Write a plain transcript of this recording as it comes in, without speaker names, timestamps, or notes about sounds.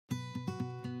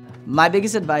My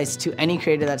biggest advice to any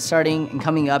creator that's starting and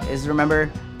coming up is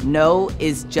remember, no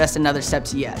is just another step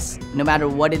to yes. No matter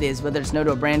what it is, whether it's no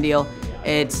to a brand deal,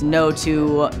 it's no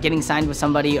to getting signed with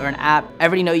somebody or an app,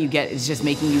 every no you get is just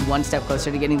making you one step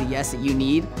closer to getting the yes that you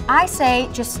need. I say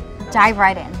just dive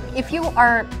right in. If you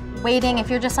are waiting, if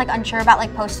you're just like unsure about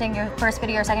like posting your first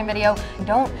video or second video,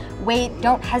 don't wait,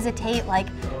 don't hesitate, like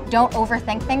don't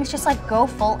overthink things, just like go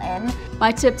full in.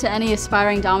 My tip to any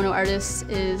aspiring domino artists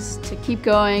is to keep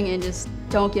going and just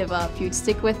don't give up. If you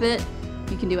stick with it,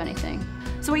 you can do anything.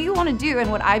 So what you want to do, and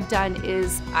what I've done,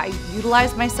 is I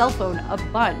utilize my cell phone a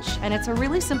bunch, and it's a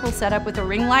really simple setup with a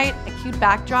ring light, a cute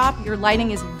backdrop. Your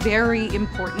lighting is very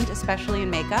important, especially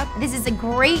in makeup. This is a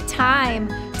great time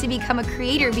to become a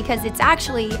creator because it's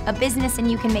actually a business and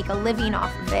you can make a living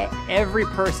off of it. Every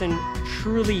person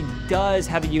truly does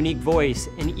have a unique voice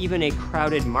in even a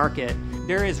crowded market.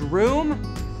 There is room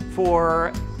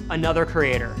for another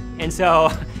creator. And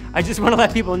so I just want to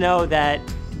let people know that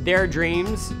their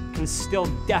dreams can still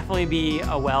definitely be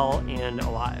well and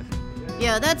alive.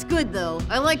 Yeah, that's good though.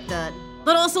 I like that.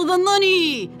 But also the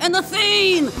money and the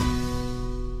fame!